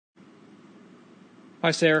Hi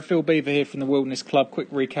Sarah, Phil Beever here from the Wilderness Club. Quick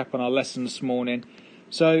recap on our lesson this morning.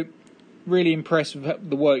 So, really impressed with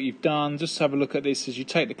the work you've done. Just have a look at this as you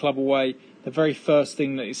take the club away. The very first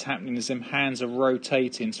thing that is happening is them hands are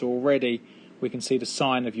rotating. So already we can see the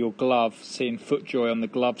sign of your glove, seeing foot joy on the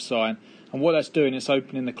glove sign. And what that's doing is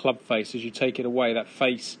opening the club face. As you take it away, that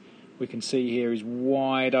face we can see here is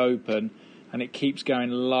wide open and it keeps going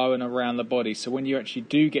low and around the body. So when you actually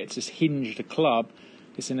do get to hinge the club,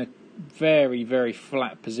 it's in a very, very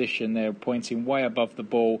flat position there, pointing way above the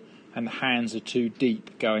ball, and the hands are too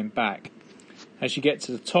deep going back. As you get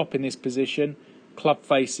to the top in this position, club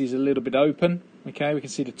face is a little bit open. Okay, we can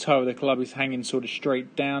see the toe of the club is hanging sort of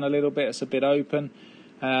straight down a little bit. It's a bit open,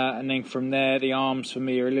 and then from there the arms for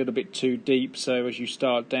me are a little bit too deep. So as you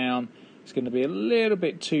start down, it's going to be a little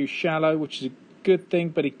bit too shallow, which is a good thing.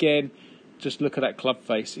 But again, just look at that club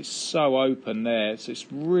face. It's so open there, so it's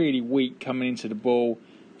really weak coming into the ball.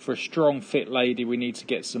 For a strong, fit lady, we need to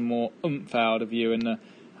get some more oomph out of you, and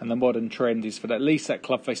the modern trend is for at least that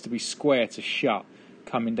club face to be square to shut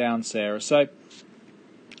coming down, Sarah. So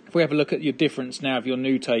if we have a look at your difference now of your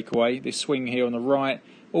new takeaway, this swing here on the right,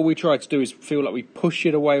 all we try to do is feel like we push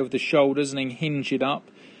it away with the shoulders and then hinge it up.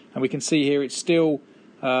 And we can see here it's still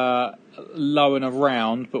low and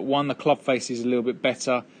around, but one, the club face is a little bit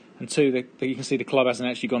better, and two, you can see the club hasn't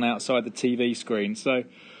actually gone outside the TV screen. So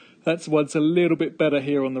that's one's a little bit better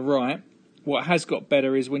here on the right. What has got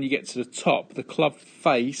better is when you get to the top, the club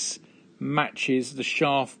face matches the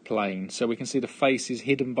shaft plane. So we can see the face is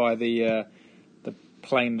hidden by the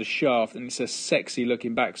plane of the shaft, and it's a sexy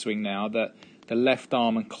looking backswing now that the left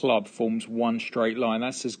arm and club forms one straight line.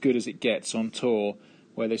 That's as good as it gets on tour,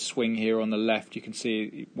 where they swing here on the left. You can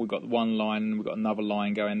see we've got one line and we've got another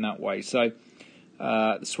line going that way. So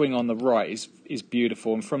the swing on the right is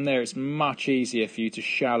beautiful, and from there it's much easier for you to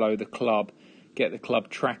shallow the club, get the club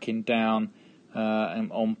tracking down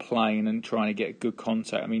and on plane and trying to get good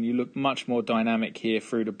contact. I mean, you look much more dynamic here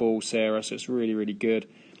through the ball, Sarah, so it's really, really good.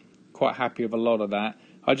 Quite happy with a lot of that.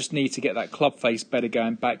 I just need to get that club face better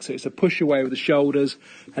going back, so it's a push away with the shoulders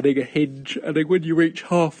and then a hinge, and then when you reach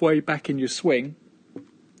halfway back in your swing,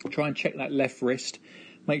 try and check that left wrist.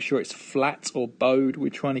 Make sure it's flat or bowed.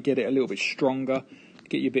 We're trying to get it a little bit stronger,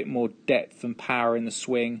 get you a bit more depth and power in the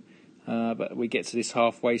swing. But we get to this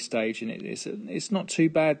halfway stage and it's not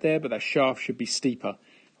too bad there, but that shaft should be steeper.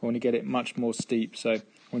 I want to get it much more steep. So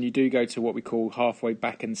when you do go to what we call halfway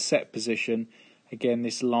back and set position, again,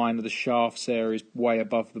 this line of the shafts there is way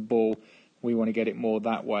above the ball. We want to get it more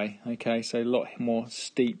that way. Okay, so a lot more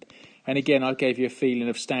steep. And again, I gave you a feeling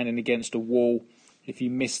of standing against a wall. If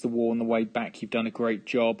you miss the wall on the way back, you've done a great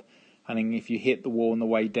job. And then if you hit the wall on the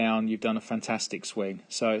way down, you've done a fantastic swing.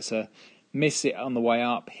 So it's a miss it on the way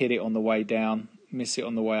up, hit it on the way down, miss it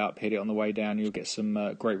on the way up, hit it on the way down. You'll get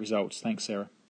some great results. Thanks, Sarah.